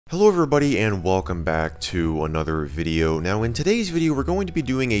Hello everybody and welcome back to another video. Now in today's video we're going to be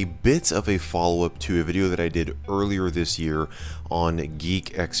doing a bit of a follow-up to a video that I did earlier this year on Geek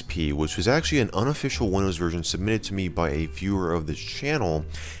XP, which was actually an unofficial Windows version submitted to me by a viewer of this channel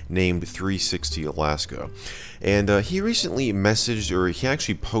named 360 Alaska. And he recently messaged, or he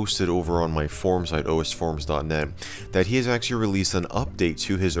actually posted over on my forum site, osforums.net, that he has actually released an update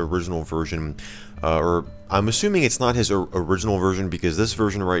to his original version, or I'm assuming it's not his original version because this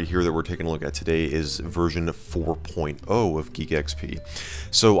version right here that we're taking a look at today is version 4.0 of Geek XP.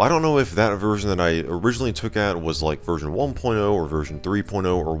 So I don't know if that version that I originally took at was like version 1.0 or version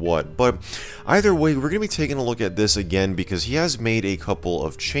 3.0 or what, but either way we're going to be taking a look at this again because he has made a couple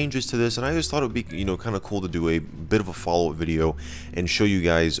of changes to this, and I just thought it would be, kind of cool to do a bit of a follow-up video and show you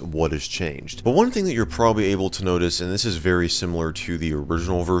guys what has changed. But one thing that you're probably able to notice, and this is very similar to the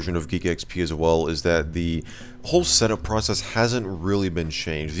original version of Geek XP as well, is that the whole setup process hasn't really been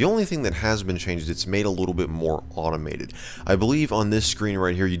changed. The only thing that has been changed is it's made a little bit more automated. I believe on this screen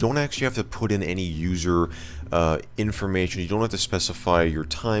right here you don't actually have to put in any user information. You don't have to specify your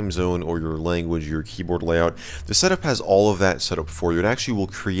time zone or your language, your keyboard layout. The setup has all of that set up for you. It actually will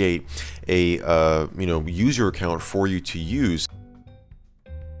create a user account for you to use.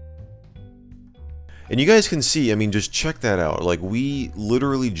 And you guys can see, I mean, just check that out. Like, we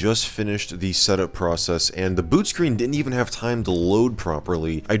literally just finished the setup process, and the boot screen didn't even have time to load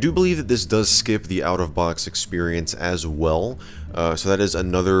properly. I do believe that this does skip the out-of-box experience as well. So that is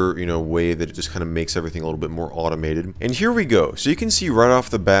another, way that it just kind of makes everything a little bit more automated. And here we go. So you can see right off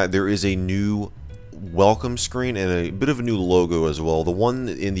the bat, there is a new welcome screen and a bit of a new logo as well. The one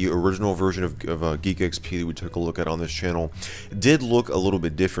in the original version of Geek XP that we took a look at on this channel did look a little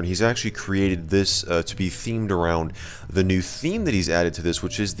bit different. He's actually created this to be themed around the new theme that he's added to this,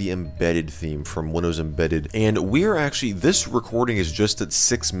 which is the embedded theme from Windows Embedded. And we're actually, this recording is just at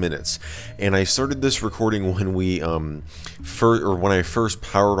 6 minutes, and I started this recording when we when I first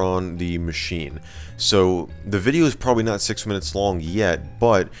powered on the machine. So the video is probably not 6 minutes long yet,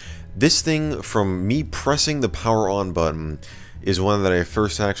 but this thing, from me pressing the power on button, is one that I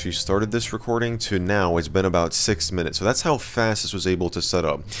first actually started this recording to now, it's been about 6 minutes. So that's how fast this was able to set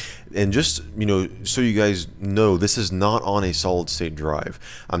up. And just, so you guys know, this is not on a solid state drive.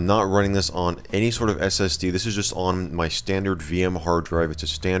 I'm not running this on any sort of SSD. This is just on my standard VM hard drive. It's a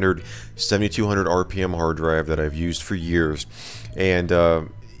standard 7200 RPM hard drive that I've used for years. And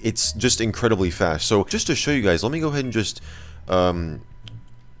it's just incredibly fast. So just to show you guys, let me go ahead and just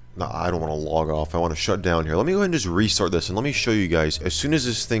no, I don't want to log off. I want to shut down here. Let me go ahead and just restart this, and let me show you guys. As soon as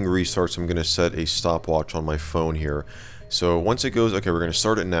this thing restarts, I'm going to set a stopwatch on my phone here. So once it goes, okay, we're going to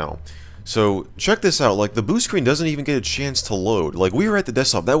start it now. So check this out. Like, the boot screen doesn't even get a chance to load. Like, we were at the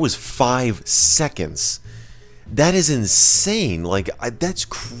desktop. That was 5 seconds. That is insane. Like, that's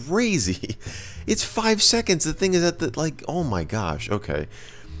crazy. It's 5 seconds. The thing is at the, like, oh my gosh. Okay.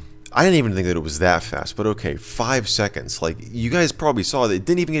 I didn't even think that it was that fast, but okay, 5 seconds. Like, you guys probably saw that it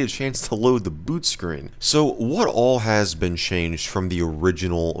didn't even get a chance to load the boot screen. So what all has been changed from the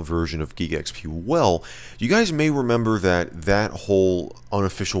original version of Geek XP? Well, you guys may remember that that whole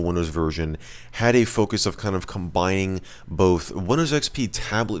unofficial Windows version had a focus of kind of combining both Windows XP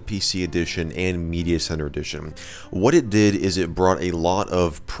Tablet PC Edition and Media Center Edition. What it did is it brought a lot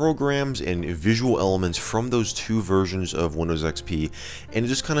of programs and visual elements from those two versions of Windows XP, and it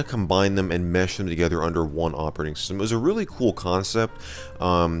just kind of combine them and mesh them together under one operating system. It was a really cool concept,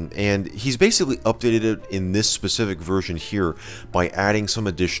 and he's basically updated it in this specific version here by adding some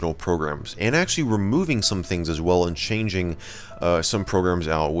additional programs and actually removing some things as well and changing some programs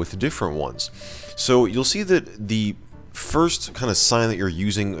out with different ones. So you'll see that the first kind of sign that you're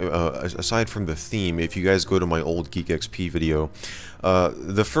using, aside from the theme, if you guys go to my old Geek XP video,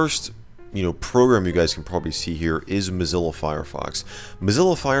 the first program you guys can probably see here is Mozilla Firefox.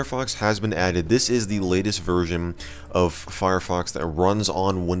 Mozilla Firefox has been added. This is the latest version of Firefox that runs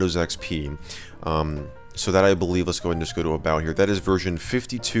on Windows XP. So that, I believe, let's go ahead and just go to About here. That is version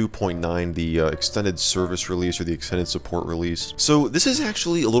 52.9, the extended service release, or the extended support release. So this is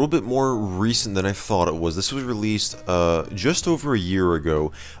actually a little bit more recent than I thought it was. This was released just over a year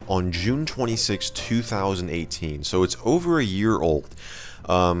ago on June 26, 2018. So it's over a year old.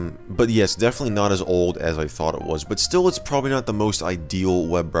 But yes, definitely not as old as I thought it was, but still it's probably not the most ideal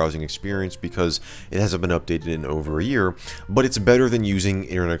web browsing experience because it hasn't been updated in over a year, but it's better than using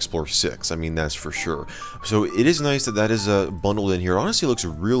Internet Explorer 6, I mean, that's for sure. So it is nice that that is bundled in here. Honestly, it looks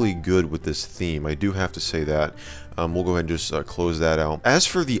really good with this theme, I do have to say that. We'll go ahead and just close that out. As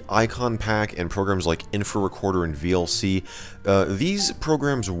for the icon pack and programs like Info Recorder and VLC, these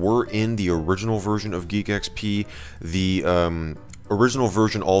programs were in the original version of Geek XP. The original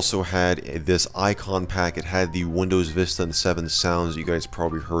version also had this icon pack. It had the Windows Vista and 7 sounds you guys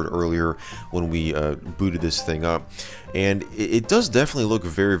probably heard earlier when we booted this thing up. And it does definitely look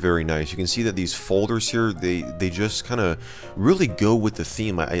very, very nice. You can see that these folders here, they just kind of really go with the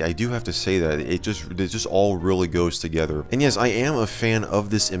theme. I do have to say that. It just all really goes together. And yes, I am a fan of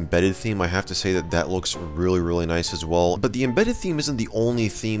this embedded theme. I have to say that looks really, really nice as well. But the embedded theme isn't the only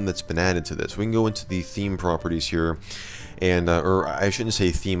theme that's been added to this. We can go into the theme properties here. And, or I shouldn't say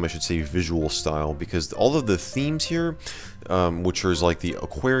theme, I should say visual style, because all of the themes here, which is like the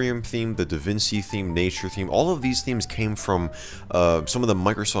aquarium theme, the Da Vinci theme, nature theme, all of these themes came from some of the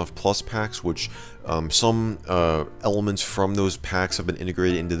Microsoft Plus packs, which some elements from those packs have been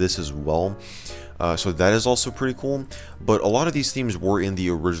integrated into this as well. So that is also pretty cool, but a lot of these themes were in the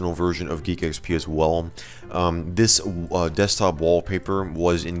original version of Geek XP as well. This desktop wallpaper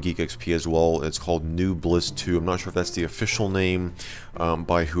was in Geek XP as well. It's called New Bliss 2. I'm not sure if that's the official name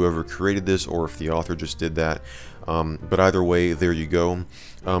by whoever created this or if the author just did that. But either way, there you go.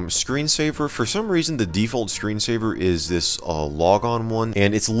 Screensaver, for some reason the default screensaver is this logon one,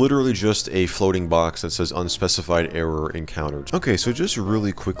 and it's literally just a floating box that says unspecified error encountered. Okay, so just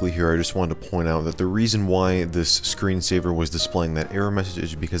really quickly here, I just wanted to point out that the reason why this screensaver was displaying that error message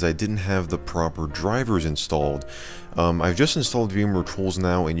is because I didn't have the proper drivers installed. I've just installed VMware Tools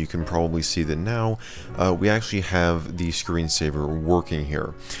now, and you can probably see that now we actually have the screensaver working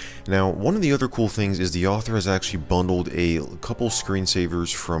here. Now, one of the other cool things is the author has actually bundled a couple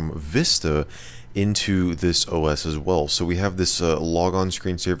screensavers from Vista into this OS as well. So we have this logon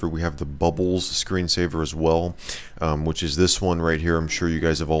screensaver, we have the Bubbles screensaver as well, which is this one right here. I'm sure you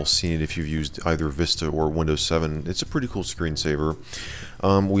guys have all seen it if you've used either Vista or Windows 7. It's a pretty cool screensaver.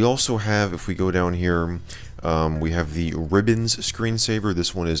 We also have, if we go down here, we have the Ribbons screensaver.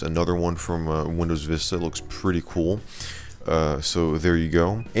 This one is another one from Windows Vista. It looks pretty cool. So there you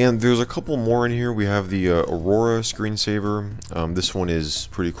go. And there's a couple more in here. We have the Aurora screensaver. This one is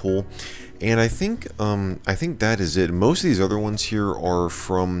pretty cool. And I think that is it. Most of these other ones here are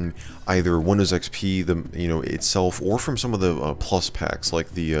from either Windows XP, itself, or from some of the Plus packs,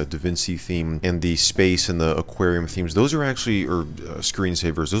 like the Da Vinci theme and the Space and the Aquarium themes. Those are actually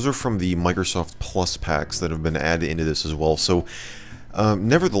screensavers. Those are from the Microsoft Plus packs that have been added into this as well. So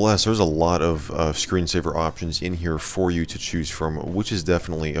nevertheless, there's a lot of screensaver options in here for you to choose from, which is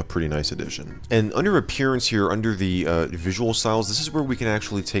definitely a pretty nice addition. And under appearance here, under the visual styles, this is where we can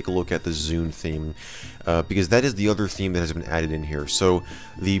actually take a look at the Zune theme, because that is the other theme that has been added in here. So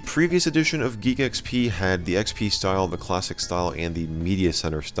the previous edition of Geek XP had the XP style, the Classic style, and the Media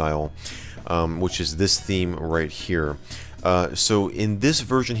Center style, which is this theme right here. So in this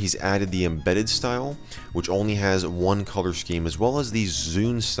version, he's added the embedded style, which only has one color scheme, as well as the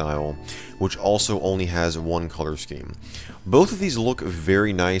Zune style, which also only has one color scheme. Both of these look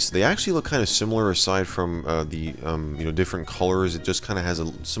very nice. They actually look kind of similar aside from the different colors. It just kind of has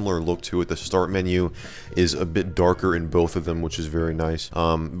a similar look to it. The start menu is a bit darker in both of them, which is very nice.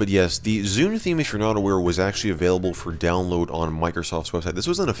 But yes, the Zune theme, if you're not aware, was actually available for download on Microsoft's website. This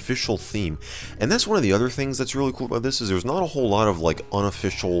was an official theme, and that's one of the other things that's really cool about this is there's not a whole lot of like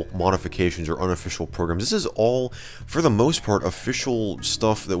unofficial modifications or unofficial programs. This is all, for the most part, official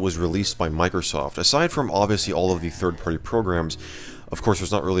stuff that was released by Microsoft. Aside from obviously all of the third-party programs, of course,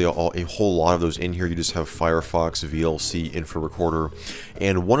 there's not really a whole lot of those in here. You just have Firefox, VLC, Info Recorder,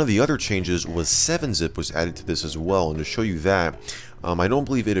 and one of the other changes was 7-zip was added to this as well. And to show you that, I don't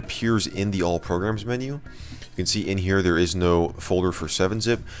believe it appears in the All Programs menu. You can see in here there is no folder for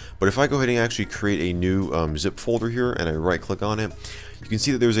 7-zip, but if I go ahead and actually create a new zip folder here and I right-click on it, you can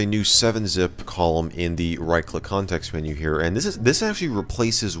see that there's a new 7-zip column in the right-click context menu here, and this actually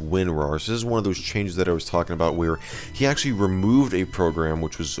replaces WinRAR. So this is one of those changes that I was talking about where he actually removed a program,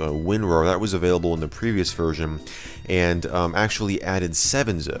 which was WinRAR, that was available in the previous version, and actually added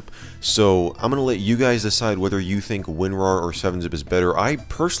 7-zip. So I'm going to let you guys decide whether you think WinRAR or 7-zip is better. I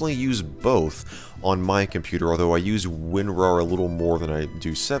personally use both on my computer, although I use WinRAR a little more than I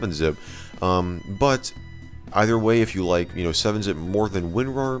do 7-zip, but either way, if you like, 7-zip more than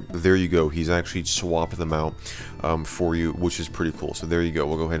WinRAR, there you go. He's actually swapped them out for you, which is pretty cool. So there you go.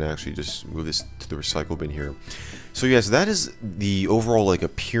 We'll go ahead and actually just move this to the recycle bin here. So yes, that is the overall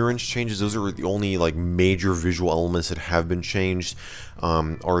appearance changes. Those are the only major visual elements that have been changed,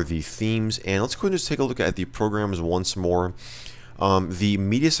 are the themes. And let's go ahead and just take a look at the programs once more. The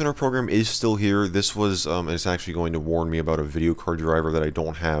Media Center program is still here. This was, and it's actually going to warn me about a video card driver that I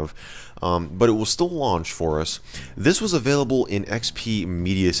don't have, but it will still launch for us. This was available in XP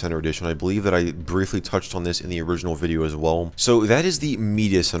Media Center Edition. I believe that I briefly touched on this in the original video as well. So that is the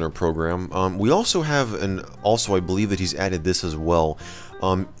Media Center program. We also have, and also I believe that he's added this as well,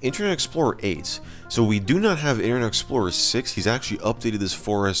 Internet Explorer 8. So we do not have Internet Explorer 6. He's actually updated this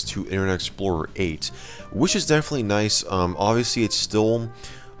for us to Internet Explorer 8, which is definitely nice. Obviously, it's still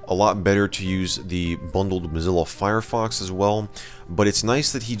a lot better to use the bundled Mozilla Firefox as well, but it's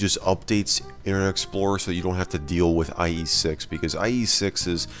nice that he just updates Internet Explorer so you don't have to deal with IE6, because IE6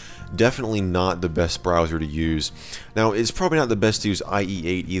 is definitely not the best browser to use. Now, it's probably not the best to use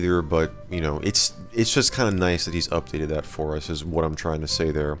IE8 either, but you know, it's just kind of nice that he's updated that for us, is what I'm trying to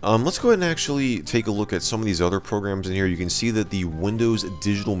say there. Let's go ahead and actually take a look at some of these other programs in here. You can see that the Windows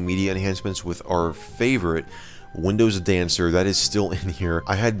digital media enhancements with our favorite Windows Dancer, that is still in here.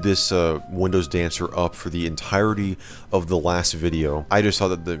 I had this Windows Dancer up for the entirety of the last video. I just thought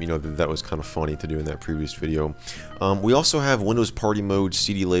that that was kind of funny to do in that previous video. We also have Windows Party Mode,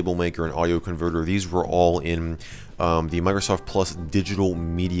 CD Label Maker, and Audio Converter. These were all in the Microsoft Plus Digital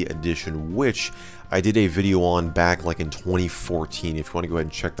Media Edition, which I did a video on back like in 2014. If you want to go ahead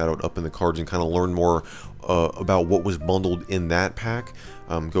and check that out up in the cards and kind of learn more about what was bundled in that pack,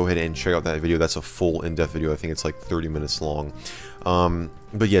 go ahead and check out that video. That's a full in-depth video. I think it's like 30 minutes long.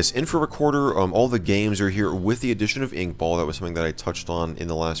 But yes, Info Recorder, all the games are here with the addition of Inkball. That was something that I touched on in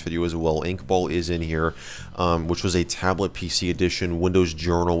the last video as well. Inkball is in here, which was a tablet PC edition. Windows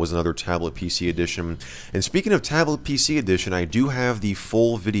Journal was another tablet PC edition. And speaking of tablet PC edition, I do have the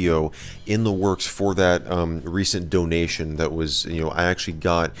full video in the works for that recent donation that was, I actually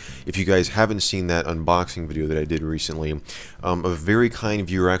got, if you guys haven't seen that unboxing video that I did recently, a very kind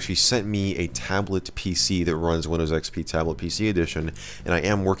viewer actually sent me a tablet PC that runs Windows XP Tablet PC Edition, and I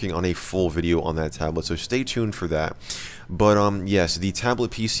am working on a full video on that tablet, so stay tuned for that. But yes, the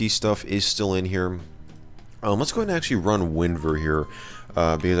tablet PC stuff is still in here. Let's go ahead and actually run WinVer here,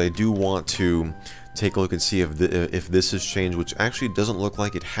 because I do want to take a look and see if this has changed, which actually doesn't look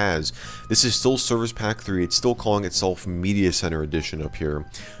like it has. This is still Service Pack 3. It's still calling itself Media Center Edition up here.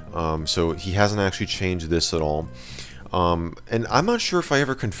 So he hasn't actually changed this at all. And I'm not sure if I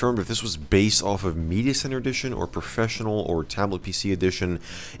ever confirmed if this was based off of Media Center Edition or Professional or Tablet PC Edition.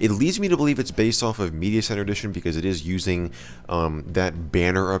 It leads me to believe it's based off of Media Center Edition because it is using that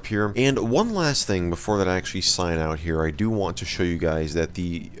banner up here. And one last thing before that I actually sign out here, I do want to show you guys that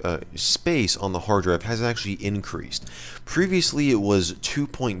the space on the hard drive has actually increased. Previously it was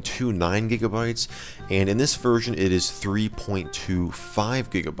 2.29 gigabytes, and in this version it is 3.25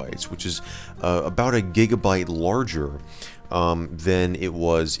 gigabytes, which is about a gigabyte larger than it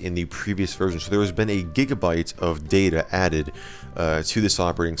was in the previous version. So there has been a gigabyte of data added to this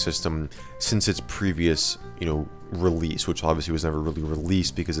operating system since its previous, release, which obviously was never really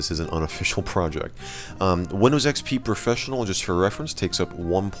released because this is an unofficial project. Windows XP Professional, just for reference, takes up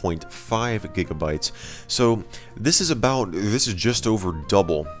 1.5 gigabytes. So this is just over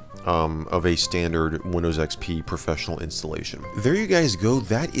double of a standard Windows XP Professional installation. There you guys go.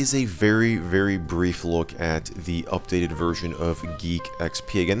 That is a very, very brief look at the updated version of Geek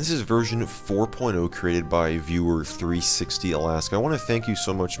XP. Again, this is version 4.0 created by viewer 360 Alaska. I want to thank you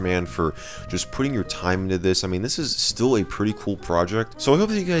so much, man, for just putting your time into this. I mean, this is still a pretty cool project. So I hope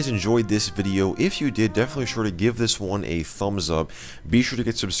that you guys enjoyed this video. If you did, definitely sure to give this one a thumbs up. Be sure to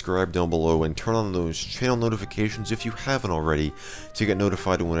get subscribed down below and turn on those channel notifications if you haven't already to get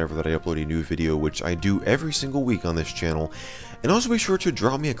notified whenever that I upload a new video, which I do every single week on this channel. And also be sure to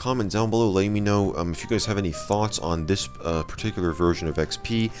drop me a comment down below letting me know if you guys have any thoughts on this particular version of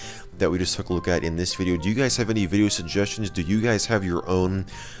XP that we just took a look at in this video. Do you guys have any video suggestions? Do you guys have your own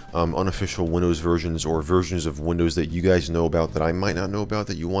unofficial Windows versions or versions of Windows that you guys know about that I might not know about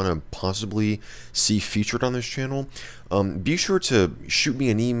that you want to possibly see featured on this channel? Be sure to shoot me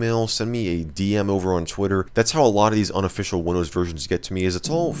an email, send me a DM over on Twitter. That's how a lot of these unofficial Windows versions get to me, is it's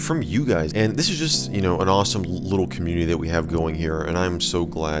all from you guys. And this is just, an awesome little community that we have going here, and I'm so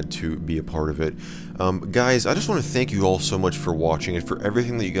glad to be a part of it. Guys, I just want to thank you all so much for watching and for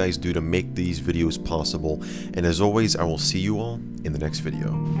everything that you guys do to make these videos possible. And as always, I will see you all in the next video.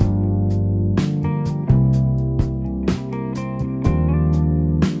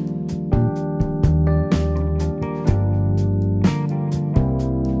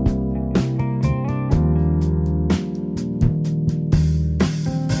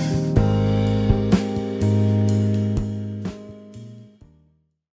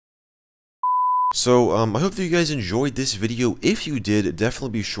 So, I hope that you guys enjoyed this video. If you did, definitely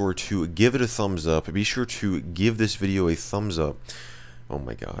be sure to give it a thumbs up. Be sure to give this video a thumbs up. Oh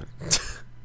my god.